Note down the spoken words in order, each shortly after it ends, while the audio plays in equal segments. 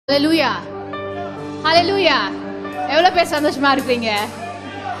ஹalleluya ஹalleluya. எவ்வளவு பேர் சந்தோஷமா இருக்கீங்க?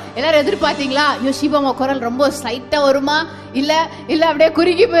 எல்லாரும் எதிர்பார்த்தீங்களா? யோசிப்போமா குரல் ரொம்ப ஸ்லைட்டா வருமா, இல்ல இல்ல அப்படியே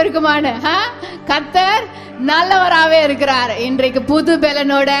குறுகி போயிருக்குமான்னு? கர்த்தர் நல்லவராகவே இருக்கிறார். இன்றைக்கு புது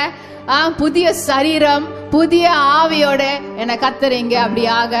பலனோட, புதிய சரீரம், புதிய ஆவியோட என்ன கர்த்தர் இங்க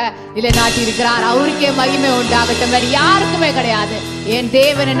அப்படியாக இல்லை நாட்டி இருக்கிறார். அவருக்கே மகிமை உண்டாகட்டும். வேற யாருக்குமே கிடையாது. என்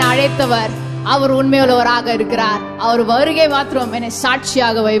தேவன் என்னை அழைத்தவர், அவர் உண்மையுள்ளவராக இருக்கிறார். அவர் வருகை மாத்திரம் என்னை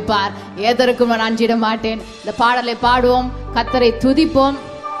சாட்சியாக வைப்பார். எதற்கும் நான் அஞ்சிட மாட்டேன். இந்த பாடலை பாடுவோம், கர்த்தரை துதிப்போம்.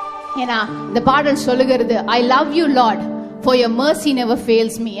 ஏன்னா இந்த பாடல் சொல்லுகிறது, I love you Lord for your mercy never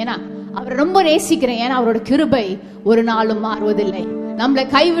fails me. ஏன்னா அவரை ரொம்ப நேசிக்கிறேன். ஏன்னா அவரோட கிருபை ஒரு நாளும் மாறுவதில்லை, நம்மளை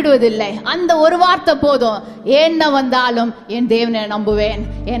கைவிடுவதில்லை. அந்த ஒரு வார்த்தை போதும். என்ன வந்தாலும் என் தேவனை நம்புவேன்.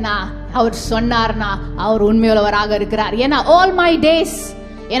 ஏன்னா அவர் சொன்னார்னா அவர் உண்மையுள்ளவராக இருக்கிறார். ஏன்னா ஆல் மை டேஸ்,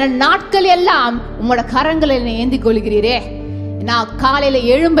 என நாட்கள் எல்லாம் உங்களோட கரங்களை என்னை ஏந்தி கொள்கிறீரே. நான் காலையில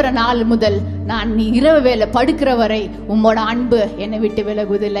எழும்புற நாள் முதல் நான் நீ இரவு வேலை படுக்கிற வரை உம்மோட அன்பு என்னை விட்டு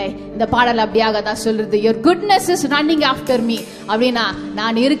விலகுவதில்லை. இந்த பாடல் அப்படியாக தான் சொல்றது. your goodness is running after me. அப்படின்னா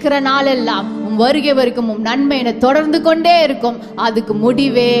நான் இருக்கிற நாளெல்லாம் உம் வருகை வரைக்கும் உம் நன்மை என்னை தொடர்ந்து கொண்டே இருக்கும். அதுக்கு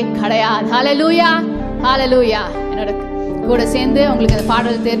முடிவே கிடையாது. ஹalleluya ஹalleluya. என்னோட கூட சேர்ந்து உங்களுக்கு அந்த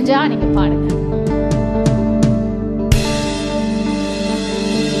பாடல் தெரிஞ்சா நீங்க பாடுங்க.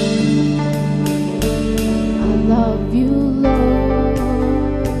 Love you, Lord,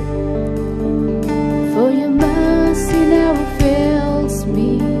 for your mercy never fails me,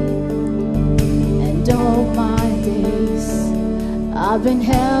 and all my days I've been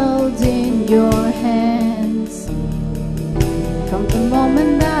held in your hands. From the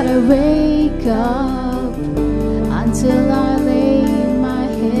moment that I wake up until I lay my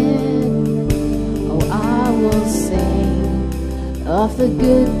head, oh, I will sing of the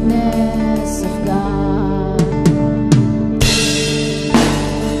goodness of God.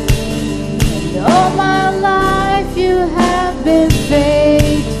 All my life you have been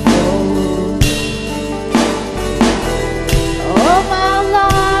faithful. All my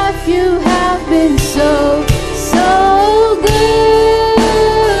life you have been so, so good.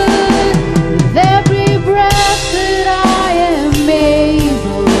 With every breath that I am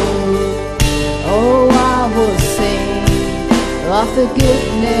able, oh, I will sing of the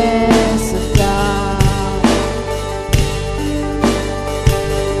goodness of God.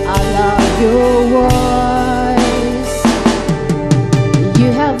 I love your voice. You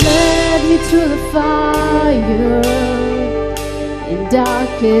have led me through the fire in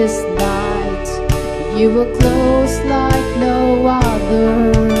darkest night. You were close like no other.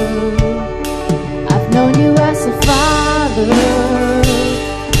 I've known you as a father,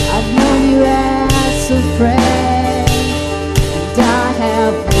 I've known you as a friend, and I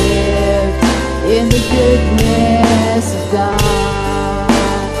have lived in the goodness of God.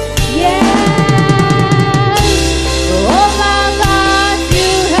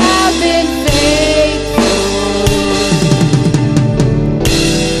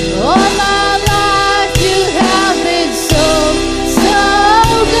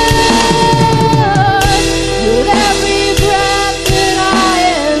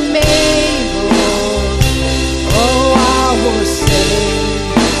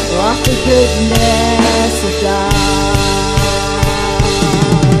 Goodness of God,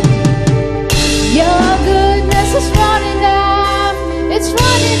 your goodness is running after, it's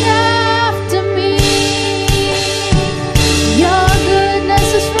running after me. Your goodness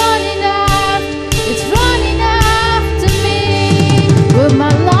is running after, it's running after me. With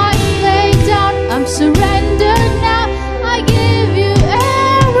my life laid down, I'm surrendered now. I give you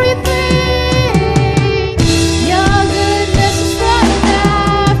everything. Your goodness is running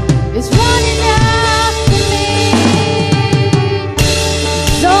after, it's running after me.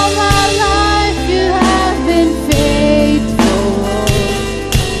 So my life you have been faithful.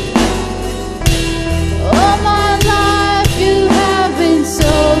 All my life you have been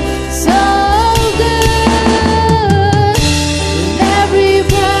so, so good. With every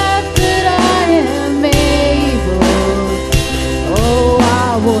breath that I am able, oh, I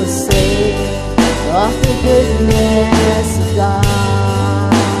will sing of the goodness of God.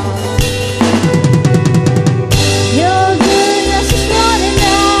 Your goodness is running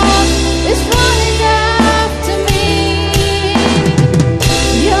out, it's running out.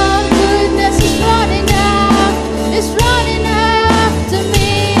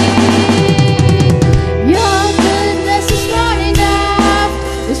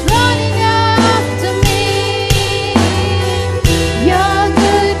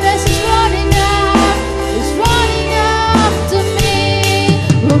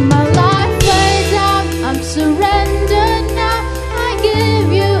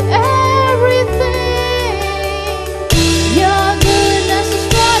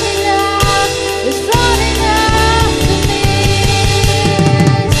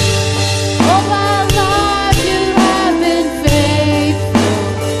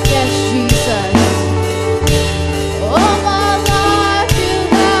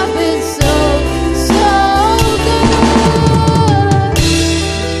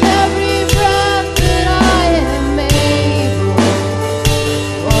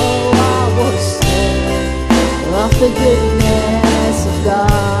 the goodness of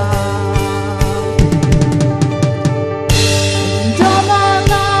God. And all my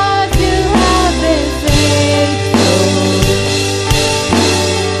life you have been faithful.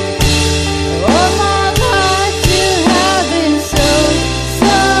 All my life you have been so,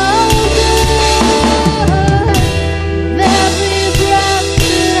 so good. With every breath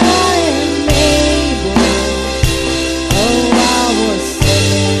that I am able, oh, I will sing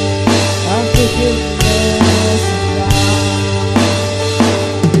of the goodness of God.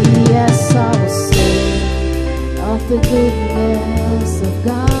 Yes, I will sing of the goodness of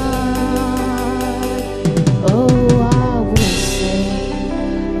God. Oh, I will sing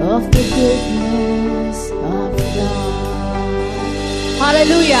of the goodness of God.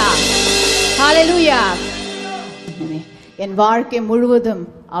 Hallelujah. Hallelujah. என் வாழ்க்கை முழுவதும்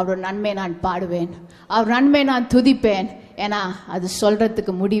அவர் நன்மை நான் பாடுவேன், அவர் நன்மை நான் துதிப்பேன். ஏன்னா அது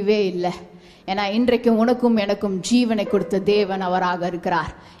சொல்றதுக்கு முடிவே இல்லை. ஏன்னா இன்றைக்கும் உனக்கும் எனக்கும் ஜீவனை கொடுத்த தேவன் அவராக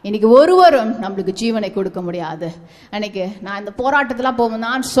இருக்கிறார். இன்னைக்கு ஒருவரும் நம்மளுக்கு ஜீவனை கொடுக்க முடியாது. அன்னைக்கு நான் இந்த போராட்டத்தில் போகும்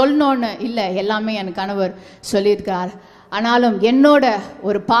நான் சொல்லணும்னு இல்லை, எல்லாமே என் கணவர் சொல்லியிருக்கார். ஆனாலும் என்னோட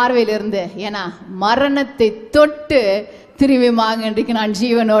ஒரு பார்வையிலிருந்து, ஏன்னா மரணத்தை தொட்டு திரும்பிமாங்க இன்றைக்கு நான்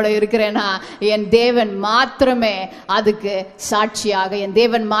ஜீவனோட இருக்கிறேன்னா என் தேவன் மாத்திரமே அதுக்கு சாட்சியாக, என்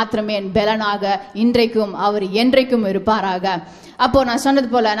தேவன் மாத்திரமே என் பலனாக இன்றைக்கும் அவர் என்றைக்கும் இருப்பாராக. அப்போ நான் சொன்னது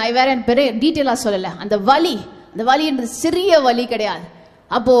போல நான் வேற என் பெரிய டீட்டெயிலா சொல்லலை. அந்த வலின்றது சிறிய வலி கிடையாது.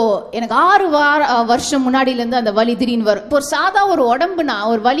 அப்போ எனக்கு 6 வருஷம் முன்னாடியிலேருந்து அந்த வலி திடீர்னு வரும். இப்போ சாதா ஒரு உடம்புனா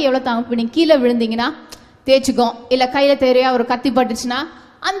ஒரு வலி எவ்வளோ தாங்க, இப்போ நீங்கள் கீழே விழுந்தீங்கன்னா தேய்ச்சிக்கும், இல்லை கையில் தேவையா ஒரு கத்தி பட்டுச்சுன்னா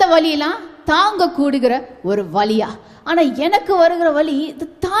அந்த வலியெல்லாம் தாங்க கூடுகிற ஒரு வலியா. ஆனா எனக்கு வருகிற வலி இது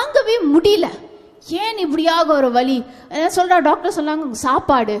தாங்கவே முடியல. ஏன் இப்படியாக ஒரு வலி சொல்றா? டாக்டர் சொன்னாங்க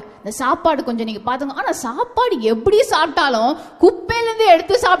சாப்பாடு, இந்த சாப்பாடு கொஞ்சம் நீங்க பாத்துங்க. ஆனா சாப்பாடு எப்படி சாப்பிட்டாலும் குப்பையிலேருந்து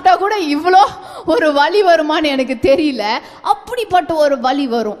எடுத்து சாப்பிட்டா கூட இவ்வளோ ஒரு வலி வருமானு எனக்கு தெரியல. அப்படிப்பட்ட ஒரு வலி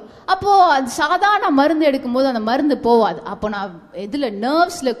வரும். அப்போ அது சாதாரண மருந்து எடுக்கும்போது அந்த மருந்து போவாது. அப்போ நான் இதில்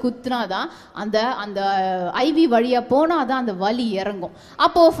நர்வ்ஸ்ல குத்துனாதான் அந்த அந்த ஐவி வழியா போனாதான் அந்த வலி இறங்கும்.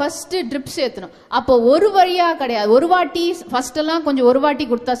 அப்போ ஃபர்ஸ்ட் ட்ரிப்ஸ் ஏற்றணும். அப்போ ஒரு வழியா கிடையாது, ஒரு வாட்டி ஃபர்ஸ்ட் எல்லாம் கொஞ்சம் ஒரு வாட்டி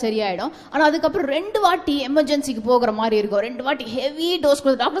கொடுத்தா சரியாயிடும். ஆனால் அதுக்கப்புறம் 2 வாட்டி எமர்ஜென்சிக்கு போகிற மாதிரி இருக்கும். 2 வாட்டி ஹெவி டோஸ்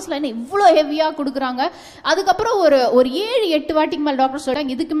கொடுத்து டாக்டர்ஸ்ல என்ன இவ்வளோ ஹெவியாக கொடுக்குறாங்க. அதுக்கப்புறம் ஒரு 7-8 வாட்டிக்கு மேலே டாக்டர்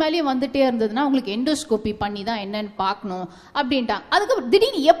சொல்றாங்க இதுக்கு மேலேயே வந்துட்டே இருந்ததுன்னா உங்களுக்கு எண்டோஸ்கோபி பண்ணி தான் என்னன்னு பார்க்கணும் அப்படின்ட்டாங்க. அதுக்கப்புறம்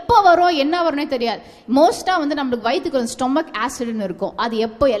திடீர்னு எப்போ வரும் என்ன வரும்னே தெரியாது. மோஸ்டா வந்து நம்மளுக்கு வயிற்றுக்கு ஸ்டொமக் ஆசிட்னு இருக்கும், அது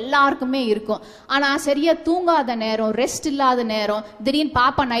எப்போ எல்லாருக்குமே இருக்கும். ஆனா சரியா தூங்காத நேரம், ரெஸ்ட் இல்லாத நேரம், திடீர்னு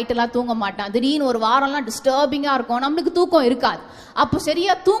பாப்பா நைட் எல்லாம் தூங்க மாட்டான், திடீர்னு ஒரு வாரம்லாம் டிஸ்டர்பிங்கா இருக்கும், நம்மளுக்கு தூக்கம் இருக்காது. அப்போ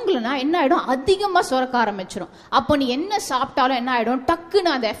சரியா தூங்கலன்னா என்ன ஆயிடும், அதிகமா சுரக்க ஆரம்பிச்சிடும். அப்போ நீ என்ன சாப்பிட்டாலும் என்ன ஆயிடும்,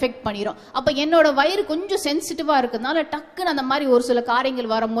 டக்குன்னு அதை எஃபெக்ட் பண்ணிடும். அப்போ என்னோட வயிறு கொஞ்சம் சென்சிட்டிவா இருக்கிறதுனால டக்குன்னு அந்த மாதிரி ஒரு சில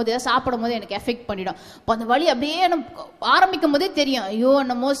காரியங்கள் வரும்போது சாப்பிடும் போது எனக்கு எஃபெக்ட் பண்ணிடும். இப்போ அந்த வலி அப்படியே ஆரம்பிக்கும் போதே தெரியும், ஐயோ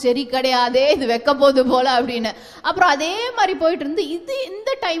என்னமோ சரி கிடையாதே, இது வைக்க போது போல அப்படின்னு. அப்புறம் அதே மாதிரி போயிட்டு இருந்து இந்த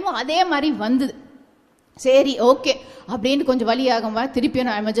டைமும் அதே மாதிரி வந்தது. சரி ஓகே அப்படின்னு கொஞ்சம் வலியாகும். திருப்பியும்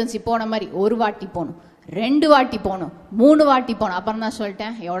நான் எமர்ஜென்சி போன மாதிரி 1 வாட்டி போகணும், 2 வாட்டி போகணும், 3 வாட்டி போகணும். அப்புறம் தான்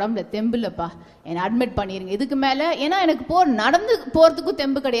சொல்லிட்டேன் என் உடம்புல தெம்பு இல்லப்பா, என்னை அட்மிட் பண்ணிருங்க இதுக்கு மேலே. ஏன்னா எனக்கு நடந்து போகிறதுக்கும்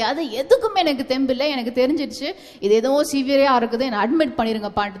தெம்பு கிடையாது, எதுக்குமே எனக்கு தெம்பு இல்லை. எனக்கு தெரிஞ்சிடுச்சு இது ஏதோ சிவியராக இருக்குது, என்னை அட்மிட்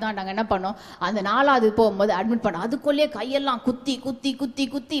பண்ணிருங்கப்பான்ட்டு தான் நாங்கள் என்ன பண்ணோம், அந்த 4வது போகும்போது அட்மிட் பண்ணோம். அதுக்குள்ளேயே கையெல்லாம் குத்தி குத்தி குத்தி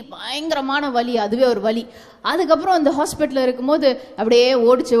குத்தி பயங்கரமான வலி, அதுவே ஒரு வலி. அதுக்கப்புறம் அந்த ஹாஸ்பிட்டலில் இருக்கும்போது அப்படியே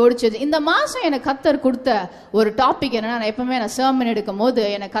ஓடிச்சு. இந்த மாதம் எனக்கு கத்தர் கொடுத்த ஒரு டாபிக் என்னன்னா, நான் எப்பவுமே நான் சர்மன் எடுக்கும் போது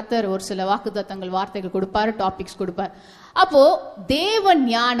எனக்கு கத்தர் ஒரு சில வாக்குத்தத்தங்கள் வார்த்தைகள் கொடுப்பாரு, டாபிக்ஸ் கொடுப்பார். அப்போ தேவ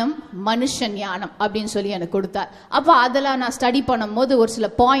ஞானம் மனுஷ ஞானம் அப்படின்னு சொல்லி எனக்கு கொடுத்தார். அப்போ அதெல்லாம் நான் ஸ்டடி பண்ணும் போது ஒரு சில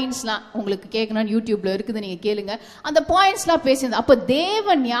பாயிண்ட்ஸ்லாம் உங்களுக்கு கேட்கணும்னு யூடியூப்ல இருக்குது, நீங்க கேளுங்க. அந்த பாயிண்ட்ஸ்லாம் பேசியிருந்தேன். அப்போ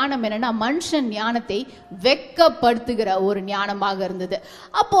தேவ ஞானம் என்னன்னா மனுஷன் ஞானத்தை வெட்கப்படுத்துகிற ஒரு ஞானமாக இருந்தது.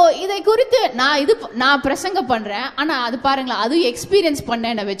 அப்போ இதை குறித்து நான் பிரசங்க பண்றேன். ஆனா அது பாருங்களேன், அது எக்ஸ்பீரியன்ஸ்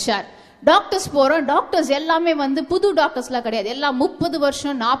பண்ண என்ன வச்சார். டாக்டர்ஸ் போறோம், டாக்டர்ஸ் எல்லாமே வந்து புது டாக்டர்ஸ்லாம் கிடையாது, எல்லாம் 30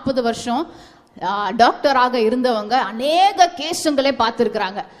 வருஷம் 40 வருஷம் டாக்டராக இருந்தவங்க அநேக கேஸுங்களே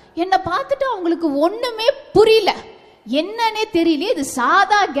பார்த்துருக்குறாங்க. என்னை பார்த்துட்டு அவங்களுக்கு ஒண்ணுமே புரியல, என்னன்னே தெரியல. இது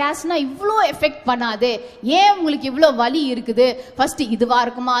சாதா கேஸ்னா இவ்வளோ எஃபெக்ட் பண்ணாதே, ஏன் உங்களுக்கு இவ்வளோ வலி இருக்குது, ஃபர்ஸ்ட் இதுவா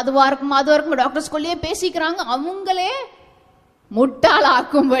இருக்குமா அதுவா இருக்குமா டாக்டர்ஸ்குள்ளேயே பேசிக்கிறாங்க. அவங்களே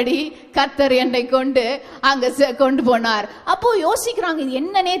முட்டாளாக்கும்படி கர்த்தர் என்னை கொண்டு அங்க கொண்டு போனார். அப்போ யோசிக்கிறாங்க இது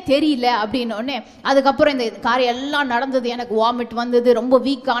என்னன்னே தெரியல அப்படின்னு. அதுக்கப்புறம் இந்த காரியம் எல்லாம் நடந்தது, எனக்கு வாமிட் வந்தது, ரொம்ப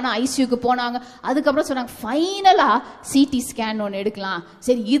வீக்கான ஐசியூக்கு போனாங்க. அதுக்கப்புறம் சொன்னாங்க ஃபைனலா சிடி ஸ்கேன் ஒன்று எடுக்கலாம்,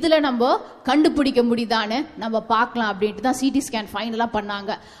 சரி இதுல நம்ம கண்டுபிடிக்க முடியுதான்னு நம்ம பார்க்கலாம் அப்படின்ட்டு தான் சிடி ஸ்கேன் ஃபைனலா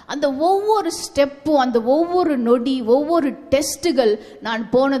பண்ணாங்க. அந்த ஒவ்வொரு ஸ்டெப்பும், அந்த ஒவ்வொரு நொடி, ஒவ்வொரு டெஸ்ட்டுகள் நான்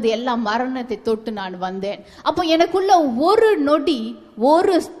போனது எல்லாம் மரணத்தை தொட்டு நான் வந்தேன். அப்போ எனக்குள்ள ஒரு நொடி,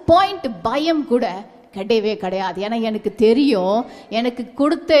 ஒரு பாயிண்ட் பயம் கூட கிடையவே கிடையாது. ஏன்னா எனக்கு தெரியும் எனக்கு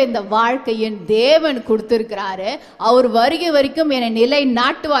கொடுத்த இந்த வாழ்க்கையின் தேவன் கொடுத்திருக்கிறாரு, அவர் வருகை வரைக்கும் என்னை நிலை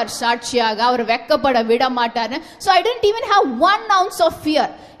நாட்டுவார் சாட்சியாக, அவர் வெக்கப்பட விட மாட்டார். So I didn't even have 1 ounce of fear.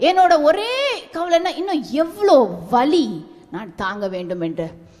 என்னோட ஒரே கவலைன்னா இன்னும் எவ்வளோ வலி நான் தாங்க வேண்டும் என்று.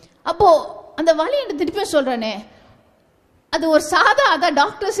 அப்போ அந்த வலி என்று திருப்பி சொல்றேனே, அது ஒரு சாதா, அதான்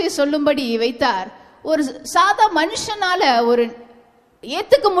டாக்டர்ஸே சொல்லும்படி வைத்தார், ஒரு சாதா மனுஷனால ஒரு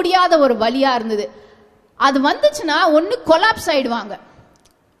ஏத்துக்க முடியாத ஒரு வலியா இருந்தது. அது வந்துச்சுன்னா ஒண்ணு கொலாப்ஸ் ஆயிடுவாங்க,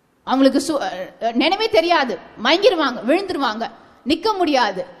 அவங்களுக்கு நினைவே தெரியாது, மயங்கிடுவாங்க, விழுந்துருவாங்க, நிக்க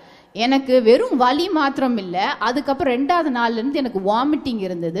முடியாது. எனக்கு வெறும் வலி மாத்திரம் இல்ல, அதுக்கப்புறம் 2வது நாள்ல இருந்து எனக்கு வாமிட்டிங்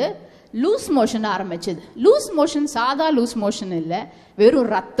இருந்தது, லூஸ் மோஷன் ஆரம்பிச்சது. லூஸ் மோஷன் சாதா லூஸ் மோஷன் இல்ல, வெறும்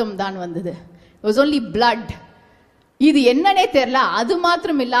ரத்தம் தான் வந்தது. It was only blood. இது என்னன்னே தெரியல. அது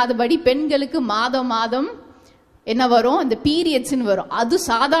மாத்திரம் இல்லாதபடி பெண்களுக்கு மாதம் மாதம் என்ன வரும், இந்த பீரியட்ஸ்ன்னு வரும், அது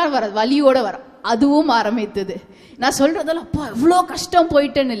சாதாரண வர வலியோட வரும், அதுவும் ஆரம்பித்தது. நான் சொல்றதெல்லாம் அப்பா இவ்வளோ கஷ்டம்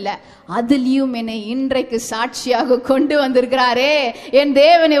போயிட்டேன்னு இல்லை, அதுலயும் என்னை இன்றைக்கு சாட்சியாக கொண்டு வந்திருக்கிறாரே என்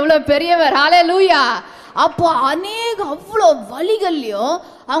தேவன் எவ்வளவு பெரியவர். ஹல்லேலூயா. அப்போ அவ்வளோ வலிகள்லயும்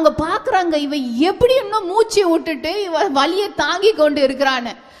அவங்க பாக்குறாங்க இவ எப்படி இன்னும் மூச்சு விட்டுட்டு இவ வலியை தாங்கி கொண்டு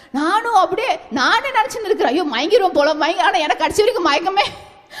இருக்கிறான்னு. நானே நினைச்சுன்னு இருக்கிறேன், ஐயோ மயங்கிரும் போல ஆனா எனக்கு கடைசி வரைக்கும் மயக்கமே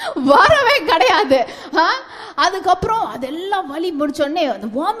வரவே கிடையாது. அதுக்கப்புறம் அதெல்லாம் வலி முடிச்சோடனே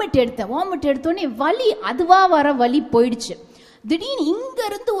வாமிட் எடுத்தோடனே வலி அதுவா வர வலி போயிடுச்சு. திடீர்னு இங்க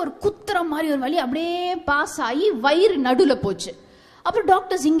இருந்து ஒரு குத்துற மாதிரி ஒரு வலி அப்படியே பாஸ் ஆகி வயிறு நடுல போச்சு. அப்புறம்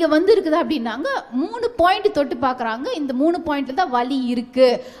டாக்டர்ஸ் இங்க வந்து இருக்குதா அப்படின்னாங்க, 3 பாயிண்ட் தொட்டு பாக்குறாங்க, இந்த 3 பாயிண்ட்ல தான் வலி இருக்கு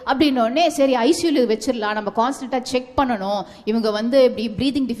அப்படின்னோடனே சரி ஐசியூல வச்சிடலாம், நம்ம கான்ஸ்டன்டா செக் பண்ணணும், இவங்க வந்து இப்படி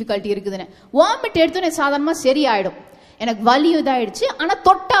பிரீதிங் டிஃபிகல்ட்டி இருக்குதுன்னு. வாமிட் எடுத்தோடனே சாதாரணமா சரி ஆயிடும், எனக்கு வலி இதாயிடுச்சு, ஆனா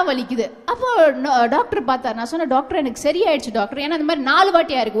தொட்டா வலிக்குது. அப்போ டாக்டர் பார்த்தாரு, நான் சொன்னேன் டாக்டர் எனக்கு சரியாயிடுச்சு டாக்டர், ஏன்னா இந்த மாதிரி 4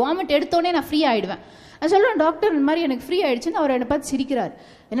 வாட்டி ஆயிருக்கு, வாமிட் எடுத்தோடனே நான் ஃப்ரீ ஆயிடுவேன். நான் சொல்றேன் டாக்டர் இந்த மாதிரி எனக்கு ஃப்ரீ ஆயிடுச்சுன்னு. அவர் என்னை பார்த்து சிரிக்கிறார்,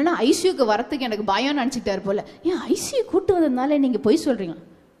 என்னன்னா ஐசியூக்கு வரத்துக்கு எனக்கு பயம் நினைச்சிட்டாரு போல. ஏன் ஐசியூ கூட்டு வந்ததுனால நீங்க பொய் சொல்றீங்க?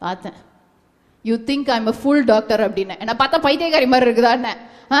 பார்த்தேன், you think I'm a full doctor அப்படின்னு. என்ன பார்த்தா பைத்தியக்காரி மாதிரி இருக்குதான்னு.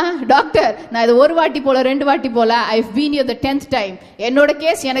 டாக்டர் நான் இது 1 வாட்டி போல 2 வாட்டி போல, I've been here the 10th time. என்னோட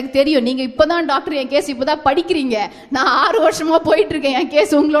கேஸ் எனக்கு தெரியும், நீங்க இப்பதான் டாக்டர் என் கேஸ் இப்பதான் படிக்கிறீங்க, நான் 6 வருஷமா போயிட்டு இருக்கேன், என்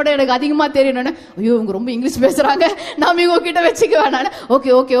கேஸ் உங்களோட எனக்கு அதிகமா தெரியும். ஐயோ இவங்க ரொம்ப இங்கிலீஷ் பேசுறாங்க, நான் இவங்க கிட்ட வச்சுக்க வேணாம்.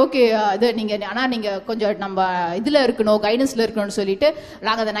 ஓகே ஓகே ஓகே அது நீங்க, ஆனா நீங்க கொஞ்சம் நம்ம இதுல இருக்கணும், கைடன்ஸ்ல இருக்கணும்னு சொல்லிட்டு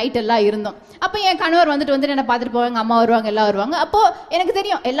நாங்க அந்த நைட் எல்லாம் இருந்தோம். அப்ப என் கணவர் வந்துட்டு என்ன பார்த்துட்டு போவாங்க, அம்மா வருவாங்க, எல்லாம் வருவாங்க. அப்போ எனக்கு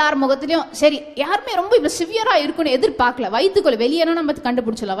தெரியும் எல்லார் முகத்திலயும் சரி யாருமே ரொம்ப இப்ப சிவியரா இருக்குன்னு எதிர்பார்க்கல. வயிற்றுக்குள்ள வெளியேனா நம்ம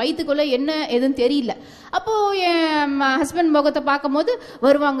கண்டுபிடிச்சலாம், வயிற்றுக்குள்ள என்ன எதுன்னு தெரியல. அப்போ என் ஹஸ்பண்ட் முகத்தை பார்க்கும் போது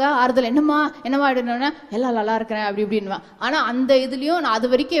வருவாங்க, ஆறுதல் என்னம்மா எல்லாம் நல்லா இருக்கிறேன் அப்படி இப்படின்னு. ஆனா அந்த இதுலயும் நான்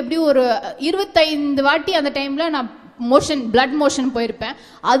அது வரைக்கும் எப்படி ஒரு 25 வாட்டி அந்த டைம்ல நான் மோஷன் பிளட் மோஷன் போயிருப்பேன்.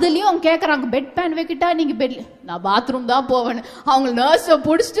 அதுலயும் அவங்க கேட்கறாங்க பெட் பேன் வைக்கிட்டா நீங்க பெட்ல, நான் பாத்ரூம் தான் போவேன். அவங்க நர்ஸை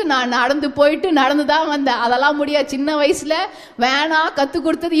பிடிச்சிட்டு நான் நடந்து போயிட்டு நடந்துதான் வந்தேன். அதெல்லாம் முடியாது, சின்ன வயசுல வேணா கத்து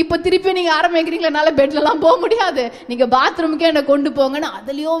கொடுத்தது, இப்ப திருப்பி நீங்க ஆரம்பிக்கிறீங்களா, என்னால பெட்ல எல்லாம் போக முடியாது, நீங்க பாத்ரூமுக்கே என்ன கொண்டு போங்கன்னு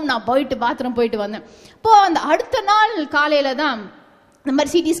அதுலயும் நான் போயிட்டு பாத்ரூம் போயிட்டு வந்தேன். இப்போ அந்த அடுத்த நாள் காலையில தான் இந்த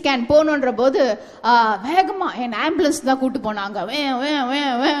மாதிரி சிடி ஸ்கேன் போகணுன்ற போது வேகமா என் ஆம்புலன்ஸ் தான் கூட்டு போனாங்க.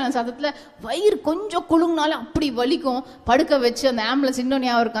 சத்தத்துல வயிறு கொஞ்சம் குழுங்கினாலும் அப்படி வலிக்கும். படுக்க வச்சு அந்த ஆம்புலன்ஸ் இன்னும்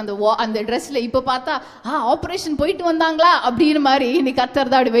ஞாபகம் இருக்கு, அந்த ட்ரெஸ்ல இப்ப பார்த்தா ஆபரேஷன் போயிட்டு வந்தாங்களா அப்படின்னு மாதிரி இன்னைக்கு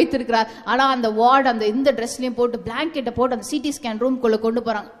கத்தர் தான் அப்படி வைத்திருக்கிறார். ஆனா அந்த வார்டு அந்த இந்த ட்ரெஸ்லயும் போட்டு பிளாங்கெட்டை போட்டு அந்த சிடி ஸ்கேன் ரூம்குள்ள கொண்டு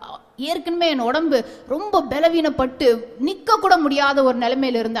போறாங்க. ஏற்கனவே என் உடம்பு ரொம்ப பலவீனப்பட்டு நிக்க கூட முடியாத ஒரு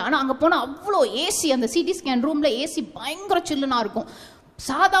நிலைமையில இருந்தேன். ஆனா அங்க போனா அவ்வளோ ஏசி, அந்த சிடி ஸ்கேன் ரூம்ல ஏசி பயங்கர சில்லுனா இருக்கும்.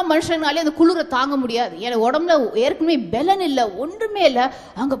 சாதா மனுஷனாலே அந்த குளிரை தாங்க முடியாது. என் உடம்புல ஏற்கனவே பலன் இல்லை, ஒன்றுமே இல்லை.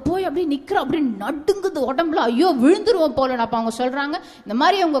 அங்க போய் அப்படியே நிக்கிற அப்படியே நடுங்குது உடம்புல, ஐயோ விழுந்துருவோம் போல. அப்ப அவங்க சொல்றாங்க இந்த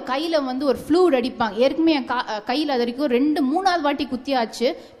மாதிரி அவங்க கையில வந்து ஒரு ஃப்ளூட் அடிப்பாங்க. ஏற்கனவே என் கையில அது வரைக்கும் 2-3வது வாட்டி குத்தியாச்சு,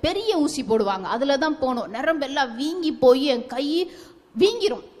 பெரிய ஊசி போடுவாங்க, அதுலதான் போனோம். நரம்பு எல்லாம் வீங்கி போய் என் கை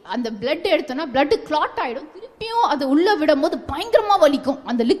வீங்கிரும். அந்த பிளட் எடுத்தோம்னா பிளட் கிளாட் ஆயிடும். திருப்பியும் அதை உள்ள விடும் போது பயங்கரமா வலிக்கும்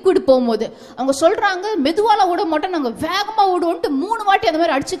அந்த லிக்விட் போகும்போது. அவங்க சொல்றாங்க மெதுவால விட மாட்டோம், நாங்க வேகமா விடுவோம்ட்டு 3 வாட்டி அந்த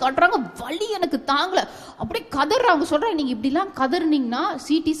மாதிரி அடிச்சு காட்டுறாங்க. வலி எனக்கு தாங்கல, அப்படியே கதறாங்க. சொல்றாங்க நீங்க இப்படிலாம் கதறினீங்கன்னா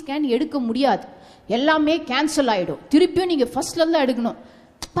சிடி ஸ்கேன் எடுக்க முடியாது, எல்லாமே கேன்சல் ஆயிடும், திருப்பியும் நீங்க ஃபர்ஸ்ட்ல இருந்து எடுக்கணும்.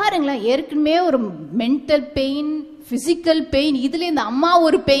 பாருங்களேன், ஏற்கனவே ஒரு மென்டல் பெயின், பிசிக்கல் பெயின், இதுல இந்த அம்மா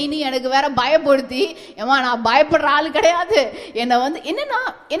ஒரு பெயின் எனக்கு வேற பயப்படுத்தி, ஏமா நான் பயப்படுற ஆளு கிடையாது, என்னை வந்து என்னன்னா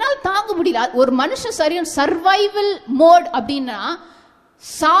என்னால் தாங்க முடியல. ஒரு மனுஷன் சரியான சர்வைவல் மோட் அப்படின்னா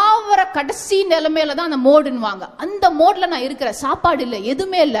சாவர கடைசி நிலைமையில தான் அந்த மோடுன்னுவாங்க. அந்த மோட்ல நான் இருக்கிறேன். சாப்பாடு இல்லை,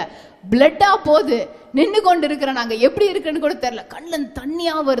 எதுவுமே இல்லை, பிளட்டா போகுது, நின்று கொண்டு இருக்கிறேன். நாங்க எப்படி இருக்குன்னு கூட தெரியல, கண்ணில்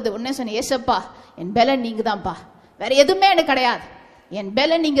தண்ணியா வருது. உடனே சொன்னேன், ஏசப்பா என் பலன் நீங்க தான்ப்பா, வேற எதுவுமே எனக்கு கிடையாது, என்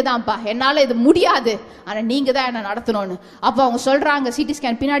பலன் நீங்க தான்ப்பா, என்னால இது முடியாது, ஆனா நீங்க தான் என்ன நடத்தணும்னு. அப்ப அவங்க சொல்றாங்க சிடி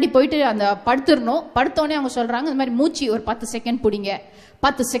ஸ்கேன் பின்னாடி போயிட்டு அந்த படுத்துடணும். படுத்தோடனே அவங்க சொல்றாங்க இந்த மாதிரி மூச்சு ஒரு 10 செகண்ட் பிடிங்க,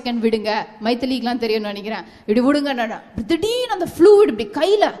 10 செகண்ட் விடுங்க. மைத்திலிக்கெல்லாம் தெரியும்னு நினைக்கிறேன். இப்படி விடுங்க. திடீர்னு அந்த ஃப்ளூயிட் இப்படி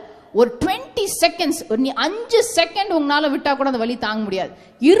கையில ஒரு 20 செகண்ட்ஸ், ஒரு நீ 5 செகண்ட் உங்களால விட்டா கூட அந்த வலி தாங்க முடியாது.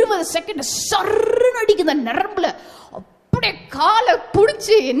 20 செகண்ட் சர்ன்னு அடிக்குது நரம்புல. அப்படியே காலை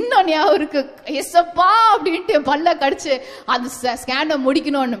பிடிச்சி என்ன ஞாபகம் இருக்கு, எஸ்ஸப்பா அப்படின்ட்டு பல்ல கடிச்சு அந்த ஸ்கேனை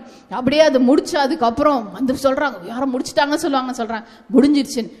முடிக்கணும்னு. அப்படியே அது முடிச்சு அதுக்கப்புறம் வந்து சொல்றாங்க, யாரும் முடிச்சுட்டாங்கன்னு சொல்றாங்க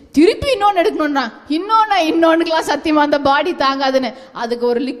முடிஞ்சிருச்சுன்னு. திருப்பி இன்னொன்னு எடுக்கணும்னா இன்னொன்னுக்கெல்லாம் சத்தியமா அந்த பாடி தாங்காதுன்னு அதுக்கு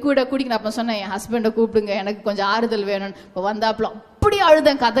ஒரு லிக்விட குடிக்கணும். அப்ப சொன்னேன், என் ஹஸ்பண்டை கூப்பிடுங்க, எனக்கு கொஞ்சம் ஆறுதல் வேணும்னு. இப்போ வந்தாப்புல அப்படி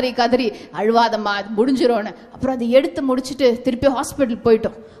அழுதேன், கதறி அழுவாதம்மா அது முடிஞ்சிரும்னு. அப்புறம் அதை எடுத்து முடிச்சுட்டு திருப்பி ஹாஸ்பிட்டல்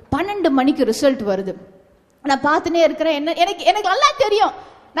போயிட்டோம். 12 மணிக்கு ரிசல்ட் வருது. நான் பார்த்துனே இருக்கிறேன். எனக்கு நல்லா தெரியும்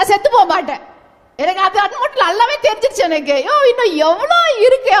நான் செத்து போக மாட்டேன். எனக்கு அது மட்டும் நல்லாவே தெரிஞ்சிருச்சு எனக்கு. இன்னும் எவ்வளோ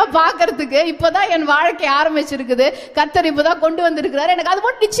இருக்கு பாக்குறதுக்கு, இப்பதான் என் வாழ்க்கை ஆரம்பிச்சிருக்குது, கர்த்தர் இப்பதான் கொண்டு வந்திருக்கிறாரு. எனக்கு அது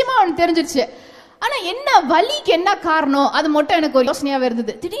மட்டும் நிச்சயமா அவனுக்கு தெரிஞ்சிருச்சு. ஆனா என்ன வலிக்கு என்ன காரணம் அது மட்டும் எனக்கு ஒரு யோசனையாவே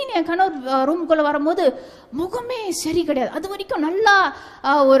இருந்தது. திடீர்னு என் கணவர் ரூம்குள்ள வரும்போது முகமே சரி கிடையாது. அது வரைக்கும் நல்லா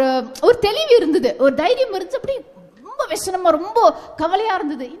ஒரு தெளிவு இருந்தது, ஒரு தைரியம் இருந்துச்சு. அப்படி ரொம்ப விஷனமா ரொம்ப கவலையா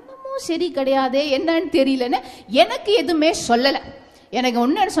இருந்தது. சரி கிடையாது, என்னன்னு தெரியலன்னு எனக்கு எதுவுமே சொல்லல. எனக்கு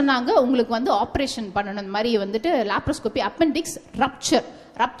ஒன்னு சொன்னாங்க, உங்களுக்கு வந்து ஆபரேஷன் பண்ணணும், இந்த மாதிரி வந்துட்டு லாப்ரோஸ்கோபி, அப்பெண்டிக்ஸ்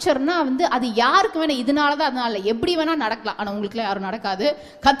ரப்சர்னா வந்து அது யாருக்கு வேணா, இதனாலதான் அதனால எப்படி வேணா நடக்கலாம், ஆனா உங்களுக்கு யாரும் நடக்காது,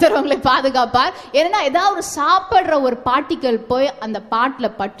 கர்த்தர் உங்களை பாதுகாப்பார். ஏன்னா ஏதாவது ஒரு சாப்பிடுற ஒரு பார்ட்டிக்கல் போய் அந்த பாட்டில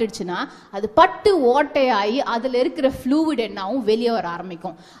பட்டுடுச்சுன்னா அது பட்டு ஓட்டையாகி அதுல இருக்கிற ஃப்ளூயிட் என்னாவும் வெளியே வர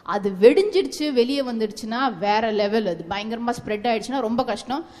ஆரம்பிக்கும். அது வெடிஞ்சிடுச்சு வெளியே வந்துடுச்சுன்னா வேற லெவல், அது பயங்கரமா ஸ்ப்ரெட் ஆயிடுச்சுன்னா ரொம்ப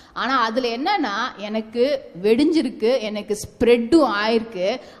கஷ்டம். ஆனா அதுல என்னன்னா எனக்கு வெடிஞ்சிருக்கு, எனக்கு ஸ்ப்ரெட்டும் ஆயிருக்கு,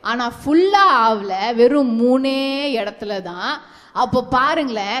 ஆனா ஃபுல்லா ஆகல, வெறும் 3 இடத்துல தான். அப்போ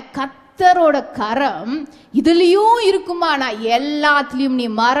பாருங்களேன், கர்த்தரோட கரம் இதுலயும் இருக்குமா, நான் எல்லாத்துலயும் நீ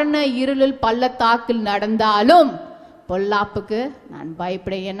மரண இருளில் பள்ளத்தாக்கில் நடந்தாலும் பொல்லாப்புக்கு நான்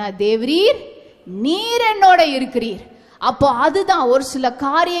பயப்படேன், ஏன்னா தேவரீர் நீர் என்னோட இருக்கிறீர். அப்போ அதுதான் ஒரு சில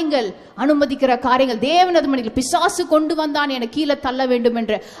காரியங்கள், அனுமதிக்கிற காரியங்கள் தேவனது மணிகள் பிசாசு கொண்டு வந்தான் என கீழே தள்ள வேண்டும்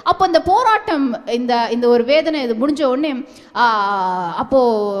என்று. அப்போ இந்த போராட்டம், இந்த ஒரு வேதனை இது முடிஞ்ச உடனே அப்போ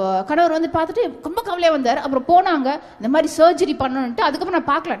கணவர் வந்து பார்த்துட்டு ரொம்ப கவலையா வந்தார். அப்புறம் போனாங்க இந்த மாதிரி சர்ஜரி பண்ணணும்ட்டு. அதுக்கப்புறம்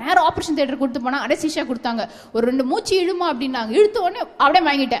நான் பார்க்கல, நேரம் ஆப்ரேஷன் தியேட்டர் கொடுத்து போனாங்க. அனஸ்தீசியா கொடுத்தாங்க, ஒரு 2 மூச்சு இழுமா அப்படின்னாங்க. இழுத்த உடனே அப்படியே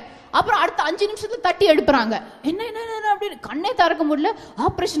வாங்கிட்டேன். அப்புறம் அடுத்த 5 நிமிஷத்துல தட்டி எடுப்புறாங்க. என்ன அப்படின்னு கண்ணே திறக்க முடியல.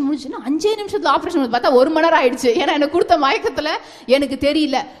 ஆப்ரேஷன் முடிச்சுன்னா 5 நிமிஷத்துல ஆப்ரேஷன் பார்த்தா 1 மணி நேரம் ஆயிடுச்சு. ஏன்னா எனக்கு கொடுத்த மயக்கத்துல எனக்கு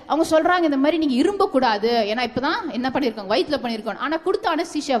தெரியல. அவங்க சொல்றாங்க இந்த மாதிரி நீங்க இரும்ப கூடாது, ஏன்னா இப்பதான் என்ன பண்ணிருக்காங்க, வயிற்றுல பண்ணிருக்கோம். ஆனா கொடுத்த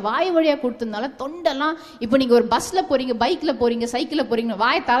அனஸ்தீசியா வாய் வழியா கொடுத்ததுனால தொண்டெல்லாம், இப்போ நீங்க ஒரு பஸ்ல போறீங்க, பைக்ல போறீங்க, சைக்கிள்ல போறீங்க,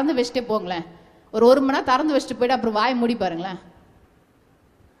 வாயை திறந்து வச்சுட்டே போங்களேன். ஒரு 1 மணி நேரம் திறந்து வச்சுட்டு போயிட்டு அப்புறம் வாயை மூடி பாருங்களேன்.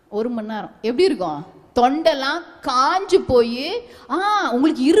 1 மணி நேரம் எப்படி இருக்கும், தொண்டெல்லாம் காஞ்சு போய்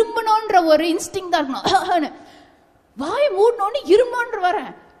உங்களுக்கு இரும்பணும்ன்ற ஒரு இன்ஸ்டிங் தான் இருக்கணும். வாயை மூடணும்னு இரும்பணுன்ற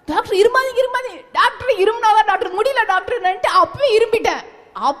வரேன், டாக்டர் இருமாதி டாக்டர் இருமுனாதான் டாக்டர் முடியல டாக்டர் அப்பவே இரும்பிட்டேன்.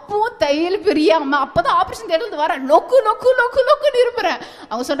 அப்பவும் தையல் பிரியாம அப்பதான் ஆபரேஷன் தேட்டர்ல வர லொக்குன்னு இரும்புறேன்.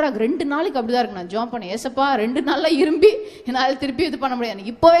 அவங்க சொல்றாங்க 2 நாளைக்கு அப்படிதான் இருக்கு. நான் ஜாம் பண்ணேன், ஏசப்பா 2 நாள்ல இரும்பி என்னால திருப்பி இது பண்ண முடியாது,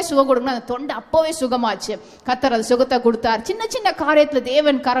 எனக்கு இப்பவே சுகம் கொடுக்கணும். அந்த தொண்டை அப்பவே சுகமாச்சு. கர்த்தர் அது சுகத்தை கொடுத்தார். சின்ன காரியத்துல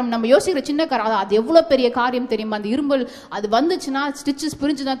தேவன் கரம், நம்ம யோசிக்கிற சின்ன காரம் அது எவ்வளவு பெரிய காரியம் தெரியுமா. அந்த இரும்பல் அது வந்துச்சுன்னா ஸ்டிச்சஸ்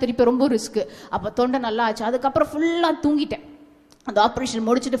பிரிஞ்சுதான் திருப்பி ரொம்ப ரிஸ்க். அப்ப தொண்டை நல்லா ஆச்சு. அதுக்கப்புறம் ஃபுல்லா தூங்கிட்டேன். அந்த ஆப்ரேஷன்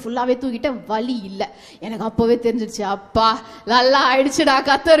முடிச்சுட்டு ஃபுல்லாவே தூக்கிட்டேன், வலி இல்லை. எனக்கு அப்பவே தெரிஞ்சிருச்சு, அப்பா நல்லா ஆயிடுச்சுடா,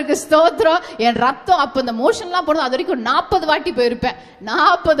 கர்த்தருக்கு ஸ்தோத்திரம். என் ரத்தம் அப்ப இந்த மோஷன்லாம் போடுறது அது வரைக்கும் 40 வாட்டி போயிருப்பேன்.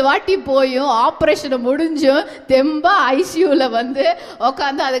 40 வாட்டி போயும் ஆப்ரேஷனை முடிஞ்சும் தெம்பா ஐசியூல வந்து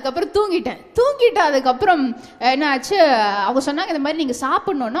உட்காந்து அதுக்கப்புறம் தூங்கிட்டேன். அதுக்கப்புறம் என்ன ஆச்சு, அவங்க சொன்னாங்க இந்த மாதிரி நீங்க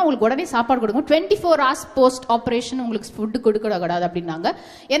சாப்பிடணும்னா உங்களுக்கு உடனே சாப்பாடு கொடுங்க, 24 hours போஸ்ட் ஆப்ரேஷன் உங்களுக்கு ஃபுட்டு கொடுக்கூடாது அப்படின்னாங்க.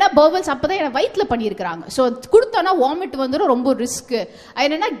 ஏன்னா பர்வல்ஸ் அப்பதான் என் வயிற்றுல பண்ணியிருக்கிறாங்க. ஸோ கொடுத்தோன்னா வாமிட் வந்துடும், ரொம்ப ரிஸ்க். ரிஸ்க்.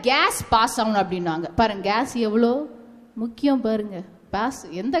 என்னன்னா கேஸ் பாஸ் ஆகணும் அப்படின்னாங்க. பாருங்க கேஸ் எவ்வளோ முக்கியம் பாருங்க. பாஸ்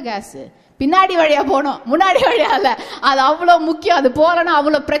எந்த கேஸ்? பின்னாடி வழியா போனோம், முன்னாடி வழியா இல்ல. அது அவ்வளவு முக்கியம். அது போலன்னா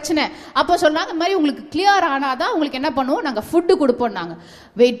அவ்வளவு பிரச்சனை. அப்ப சொன்னாங்க இந்த மாதிரி உங்களுக்கு கிளியர் ஆனாதான் உங்களுக்கு என்ன பண்ணுவோம், நாங்க ஃபுட்டு கொடுப்போம். நாங்க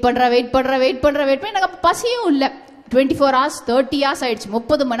வெயிட் பண்ண எனக்கு பசியும் இல்லை. 24 hours 30 hours ஆயிடுச்சு,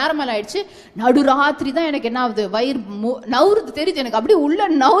 30 மணி நேரம் மேல ஆயிடுச்சு. நடுராத்திரி தான் எனக்கு என்ன ஆகுது, வயிறு நவுறுது தெரியுது எனக்கு, அப்படியே உள்ள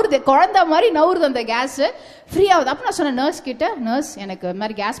நவுறுது, குழந்தை மாதிரி நவுறுது அந்த கேஸ். ஃப்ரீ ஆகுது. அப்ப நான் சொன்னேன் நர்ஸ் கிட்ட, நர்ஸ் எனக்கு இந்த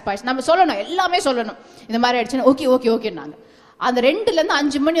மாதிரி கேஸ் பாய்ச்சு, நம்ம சொல்லணும், எல்லாமே சொல்லணும், இந்த மாதிரி ஆயிடுச்சுன்னு. ஓகே நாங்க அந்த 2 to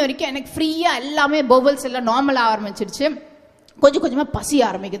 5 மணி வரைக்கும் எனக்கு ஃப்ரீயா எல்லாமே பபல்ஸ் எல்லாம் நார்மலா ஆரம்பிச்சிருச்சு. கொஞ்சம் கொஞ்சமா பசி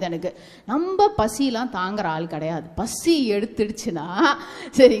ஆரம்பிக்குது எனக்கு. நம்ம பசியெல்லாம் தாங்குற ஆள் கிடையாது. பசி எடுத்துடுச்சுன்னா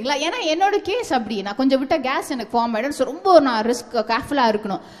சரிங்களா, ஏன்னா என்னோட கேஸ் அப்படி, நான் கொஞ்சம் விட்டா கேஸ் எனக்கு ஃபார்ம் ஆயிடும். ரொம்ப நான் ரிஸ்க் கேர்ஃபுல்லா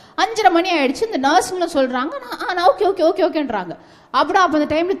இருக்கணும். 5:30 மணி ஆயிடுச்சு. இந்த நர்ஸுங்களும் சொல்றாங்க நான் ஓகேன்றாங்க. அப்படியே அப்ப அந்த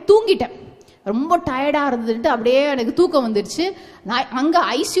டைம்ல தூங்கிட்டேன். ரொம்ப டயர்டா இருந்துட்டு அப்படியே எனக்கு தூக்கம் வந்துருச்சு. நான் அங்க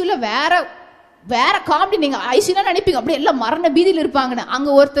ஐசியூல வேற காமெடி. நீங்க ஐசியூல நினைப்பீங்க அப்படியே எல்லாம் மரண பீதியில் இருப்பாங்கன்னு. அங்க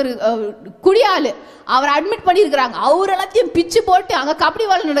ஒருத்தர் குடியாளு, அவர் அட்மிட் பண்ணிருக்கிறாங்க. அவர் எல்லாத்தையும் பிச்சு போட்டு அங்க கபடி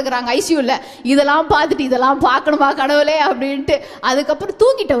வாழ் நடக்கிறாங்க ஐசியூல. இதெல்லாம் பார்த்துட்டு இதெல்லாம் பார்க்கணுமா கடவுளே அப்படின்ட்டு அதுக்கப்புறம்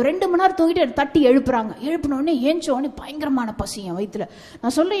தூங்கிட்டேன். 2 மணி நேரம் தூங்கிட்டு தட்டி எழுப்பினோடனே ஏஞ்சோடனே பயங்கரமான பசி என் வயிற்றுல.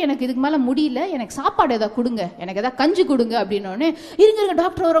 நான் சொல்றேன் எனக்கு இதுக்கு மேல முடியல, எனக்கு சாப்பாடு ஏதாவது கொடுங்க, எனக்கு ஏதாவது கஞ்சி கொடுங்க அப்படின்னோடனே இருங்க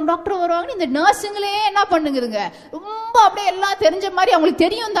டாக்டர் வருவாங்கன்னு இந்த நர்ஸுங்களே என்ன பண்ணுங்குதுங்க, ரொம்ப அப்படியே எல்லாம் தெரிஞ்ச மாதிரி அவங்களுக்கு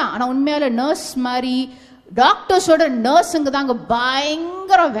தெரியும் தான். ஆனா உண்மையால நர்ஸ் மாதிரி டாக்டர்ஸோட நர்ஸுங்க தாங்க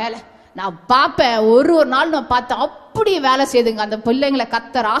பயங்கர வேலை. நான் பார்ப்பேன், ஒரு நாள் நான் பார்த்தேன், அப்படி வேலை செய்துங்க. அந்த பிள்ளைங்களை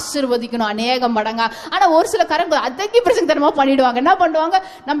கத்தர் ஆசீர்வதிக்கணும் அநேகம் மடங்கா. ஆனா ஒரு சில கரங்க அதங்கி பிரசங்கத்தனமா பண்ணிடுவாங்க. என்ன பண்ணுவாங்க,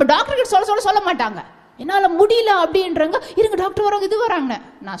 நம்ம டாக்டர் கிட்ட சொல்ல மாட்டாங்க, என்னால முடியல அப்படின்றாங்க. இருங்க டாக்டர் வராங்க, இது வராங்க.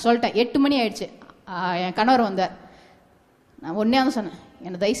 நான் சொல்லிட்டேன். 8 மணி ஆயிடுச்சு. என் கணவர் வந்தார். நான் ஒன்னே தான் சொன்னேன்,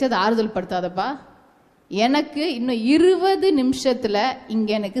 என்னை தயவுசெய்து ஆறுதல் படுத்தாதப்பா, எனக்கு இன்னும் 20 நிமிஷத்துல இங்க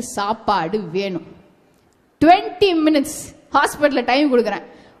எனக்கு சாப்பாடு வேணும். 20 minutes ஹாஸ்பிட்டல்ல டைம் கொடுக்குறேன்.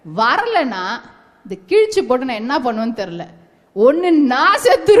 வரலன்னா இந்த கிழிச்சு போட்டு நான் என்ன பண்ணுவேன்னு தெரியல. ஒன்னு நான்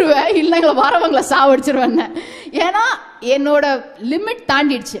செத்துருவேன், இல்லைங்களா வரவங்களை சாவடிச்சிருவேன். ஏன்னா என்னோட லிமிட்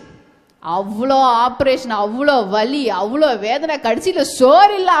தாண்டிடுச்சு. அவ்வளோ ஆப்ரேஷன், அவ்வளோ வலி, அவ்வளோ வேதனை, கடைசியில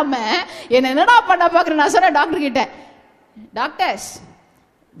சோறு இல்லாம என்னடா பண்ண பாக்குறேன். நான் சொன்னேன் டாக்டர் கிட்ட, டாக்டர்ஸ்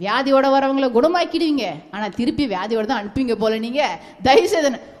வியாதியோட வரவங்களை குணமாக்கிடுவீங்க, ஆனா திருப்பி வியாதியோட தான் அனுப்புவீங்க போல, நீங்க தயவு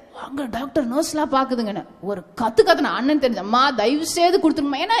செய்து அங்க டாக்டர் நர்ஸ்லாம் பாக்குதுங்கன்னு ஒரு கத்துன அண்ணன் தெரிஞ்ச, அம்மா தயவு செய்து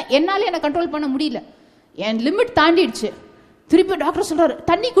கொடுத்துருமா, ஏன்னா என்னால என்ன கண்ட்ரோல் பண்ண முடியல, என் லிமிட் தாண்டிடுச்சு. திருப்பி டாக்டர் சொல்றாரு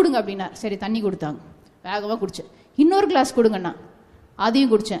தண்ணி கொடுங்க அப்படின்னா, சரி தண்ணி கொடுத்தாங்க, வேகமா குடிச்சேன். இன்னொரு கிளாஸ் கொடுங்கண்ணா,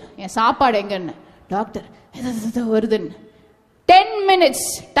 அதையும் குடிச்சேன். என் சாப்பாடு எங்கன்னு டாக்டர் வருதுன்னு 10 minutes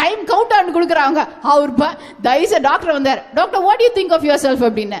டைம் கவுண்ட் ஆன் கொடுக்குறாங்க. அவர் தயவுசெய்து டாக்டர் வந்தார். Doctor what you think of your self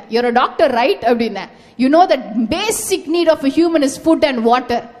அப்படின்னா, யூர் அ டாக்டர் ரைட் அப்படின்னா, you know that basic need of human is food and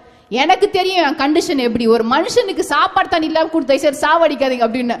water. எனக்கு தெரியும் என் கண்டிஷன் எப்படி, ஒரு மனுஷனுக்கு சாப்பாடு தண்ணி இல்லாம கொடுத்து தயவுசெய்து சாவடிக்காதீங்க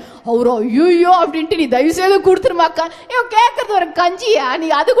அப்படின்னு. அவரோ ஐயோ அப்படின்ட்டு நீ தயவுசெய்து கொடுத்துருமாக்கா, கேட்கறது ஒரு கஞ்சியா, நீ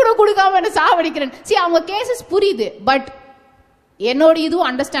அது கூட கொடுக்காம என்ன சாவடிக்கிறேன். சரி அவங்க கேசஸ் புரியுது, பட் என்னோட இதுவும்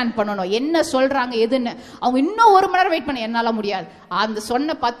அண்டர்ஸ்டாண்ட் பண்ணணும் என்ன சொல்றாங்க எதுன்னு. அவங்க இன்னும் 1 மணி நேரம் வெயிட் பண்ண என்னால முடியாது. அந்த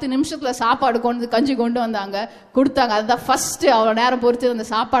சொன்ன 10 நிமிஷத்துல சாப்பாடு கஞ்சி கொண்டு வந்தாங்க, கொடுத்தாங்க. அதுதான் ஃபர்ஸ்ட் அவ்வளவு நேரம் பொறுத்து அந்த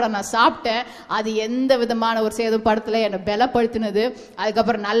சாப்பாடை நான் சாப்பிட்டேன். அது எந்த விதமான ஒரு சேதம் படத்துல என்னை பலப்படுத்தினது.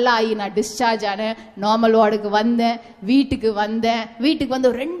 அதுக்கப்புறம் நல்லா ஆகி நான் டிஸ்சார்ஜ் ஆனேன், நார்மல் வார்டுக்கு வந்தேன். வீட்டுக்கு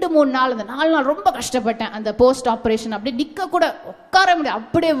வந்து 2-3 நாள், அந்த 4 நாள் ரொம்ப கஷ்டப்பட்டேன். அந்த போஸ்ட் ஆபரேஷன் அப்படியே நிக்க கூட உட்கார முடியாது,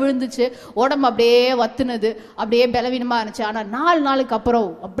 அப்படியே விழுந்துச்சு, உடம்பு அப்படியே வத்துனது, அப்படியே பலவீனமா இருந்துச்சு. ஆனா 4 நாளுக்கு அப்புறம்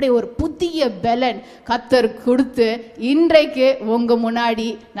அப்படியே ஒரு புதிய பலன் கர்த்தர் கொடுத்து இன்றைக்கு உங்க முன்னாடி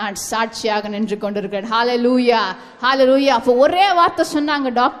நான் சாட்சியாக நின்று கொண்டிருக்கிறேன். ஹalleluya ஹalleluya. அப்ப ஒரே வார்த்தை சொன்னாங்க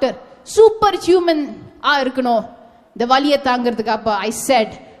டாக்டர், சூப்பர் ஹியூமன் இருக்கணும் இந்த வலியை தாங்கிறதுக்கு. அப்ப ஐ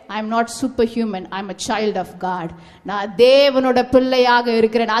set I am not superhuman, I am a child of God. நான் தேவனோட பிள்ளையாக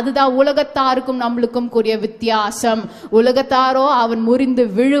இருக்கிறேன். அதுதான் உலகத்தாருக்கும் நம்மளுக்கும் கூடிய வித்தியாசம். உலகத்தாரோ அவன் முறிந்து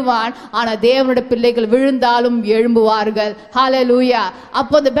விழுவான், ஆனா தேவனோட பிள்ளைகள் விழுந்தாலும் எழும்புவார்கள். ஹalleluya.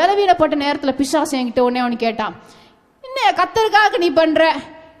 அப்போ அந்த பலவீனப்பட்ட நேரத்துல பிசாசு என்கிட்ட ஒண்ணு கேட்டான், இன்னும் கர்த்தருக்காக நீ பண்ற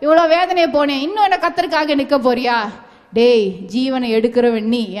இவ்வளவு வேதனையை போனேன், இன்னும் என்ன கர்த்தருக்காக நிக்க போறியா? டேய், ஜீவனை எடுக்கிறவன்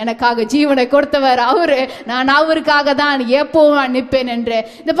நீ, எனக்காக ஜீவனை கொடுத்தவர் அவரு, நான் அவருக்காக தான் எப்பவும் நிற்பேன் என்று.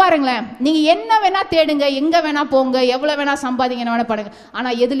 இந்த பாருங்களேன், நீங்க என்ன வேணா தேடுங்க, எங்க வேணா போங்க, எவ்வளவு வேணா சம்பாதிங்க, என்ன வேணா பண்ணுங்க,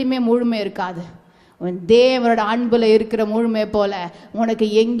 ஆனா எதுலையுமே முழுமை இருக்காது. தேவனோட அன்புல இருக்கிற முழுமை போல உனக்கு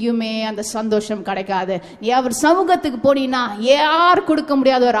எங்கேயுமே அந்த சந்தோஷம் கிடைக்காது. நீ அவர் சமூகத்துக்கு போனீங்கன்னா யார் கொடுக்க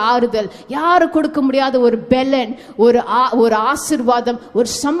முடியாத ஒரு ஆறுதல், யாரு கொடுக்க முடியாத ஒரு பெலன், ஒரு ஆசீர்வாதம், ஒரு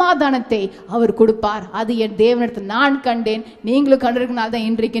சமாதானத்தை அவர் கொடுப்பார். அது என் தேவனிடத்தில் நான் கண்டேன். நீங்களும் கண்டிருக்கனால தான்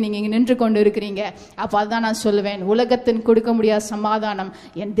இன்றைக்கு நீங்க இங்க நின்று கொண்டு இருக்கிறீங்க. அப்ப அதுதான் நான் சொல்லுவேன், உலகத்தின் கொடுக்க முடியாத சமாதானம்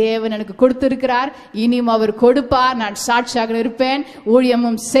என் தேவன் எனக்கு கொடுத்திருக்கிறார். இனியும் அவர் கொடுப்பார். நான் சாட்சியாக இருப்பேன்,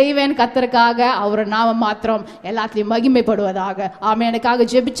 ஊழியமும் செய்வேன் கர்த்தருக்காக. அவர் நாம மாத்திரம் எல்லாத்திலையும் மகிமைப்படுவதாக. ஆமென். எனக்காக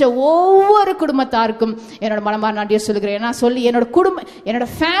ஜெபிச்ச ஒவ்வொரு குடும்பத்தாருக்கும் என்னோட மனமார்ந்த நன்றியை சொல்லுகிறேன். நான் சொல்லி என்னோட குடும்பம், என்னோட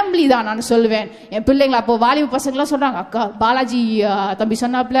ஃபேமிலி தான் நான் சொல்லுவேன். என் பிள்ளைங்களை அப்போ வாலிப பசங்களாம் சொல்றாங்க, அக்கா பாலாஜி தம்பி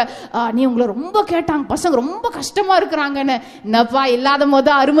சொன்னாப்புல நீ உங்களை ரொம்ப கேட்டாங்க, பசங்க ரொம்ப கஷ்டமா இருக்கிறாங்கன்னு. என்னப்பா இல்லாத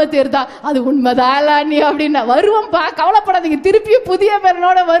போது அருமை தேர்தா, அது உண்மைதான் நீ அப்படின்னு வருவோம்ப்பா, கவலைப்படாதீங்க, திருப்பியும் புதிய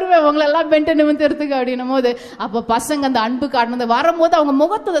பேரனோட வருவேன் உங்களை எல்லாம் பென்ட் நிமித்தத்துக்கு அப்படின்னும் போது அப்ப பசங்க அந்த அன்பு காட்டினது வரும்போது அவங்க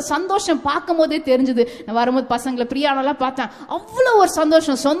முகத்தோட சந்தோஷம் பார்க்கும் போதே தெரிஞ்சது. நான் வரும்போது பசங்களை பிரியானெல்லாம் பார்த்தேன், அவ்வளவு ஒரு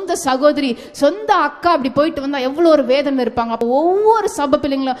சந்தோஷம். சொந்த சகோதரி, சொந்த அக்கா அப்படி போயிட்டு வந்தா எவ்வளவு ஒரு வேதனை இருப்பாங்க. அப்போ ஒவ்வொரு சபை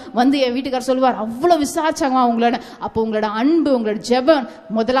பிள்ளைங்களும் வந்து என் வீட்டுக்காரர் சொல்லுவார், அவ்வளவு விசாரிச்சாங்க உங்களோட. அப்போ உங்களோட அன்பு, உங்களோட ஜெபம்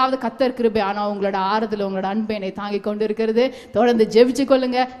முதலாவது கர்த்தர் கிருபை, ஆனா உங்களோட ஆறுதல், உங்களோட அன்பு என்னை தாங்கி கொண்டு இருக்கிறது. தொடர்ந்து ஜெபிச்சு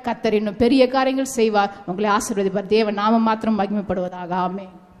கொள்ளுங்க. கர்த்தர் இன்னும் பெரிய காரியங்கள் செய்வார், உங்களை ஆசீர்வதிப்பார். தேவன் நாம மாத்திரம் மகிமைப்படுவதாக.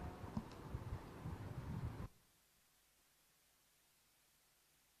 ஆமென்.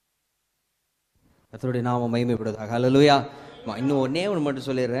 கர்த்தருடைய நாமம் மகிமைப்படுவதாக. ஹல்லேலூயா. இன்னும் ஒன்னே ஒன்று மட்டும்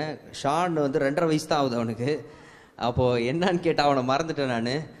சொல்லிடுறேன். ஷான் வந்து 2.5 வயசு தான் ஆகுது அவனுக்கு. அப்போது என்னன்னு கேட்டால் அவனை மறந்துட்டேன்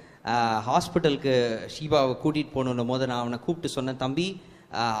நான். ஹாஸ்பிட்டலுக்கு ஷீபாவை கூட்டிகிட்டு போகணும் போது நான் அவனை கூப்பிட்டு சொன்னேன், தம்பி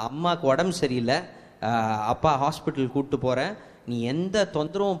அம்மாவுக்கு உடம்பு சரியில்லை, அப்பா ஹாஸ்பிட்டல் கூப்பிட்டு போகிறேன், நீ எந்த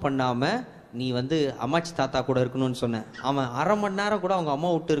தொந்தரவும் பண்ணாமல் நீ வந்து அம்மாச்சி தாத்தா கூட இருக்கணும்னு சொன்னேன். அவன் 1/2 மணி நேரம் கூட அவங்க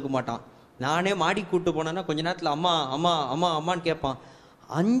அம்மா விட்டு இருக்க மாட்டான். நானே மாடி கூப்பிட்டு போனேன்னா கொஞ்ச நேரத்தில் அம்மா அம்மா அம்மா அம்மான்னு கேட்பான்.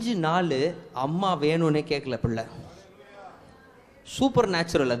 5 நாள் அம்மா வேணும்னே கேட்கல பிள்ளை. சூப்பர்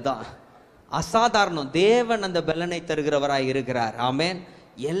நேச்சுரல், அதுதான் அசாதாரணம். தேவன் அந்த பலனை தருகிறவராய் இருக்கிறார். ஆமென்.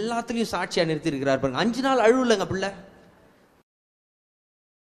 எல்லாத்துலயும் சாட்சியா நிறுத்தி இருக்கிறார் பாருங்க. 5 நாள் அழுவலைங்க பிள்ளை.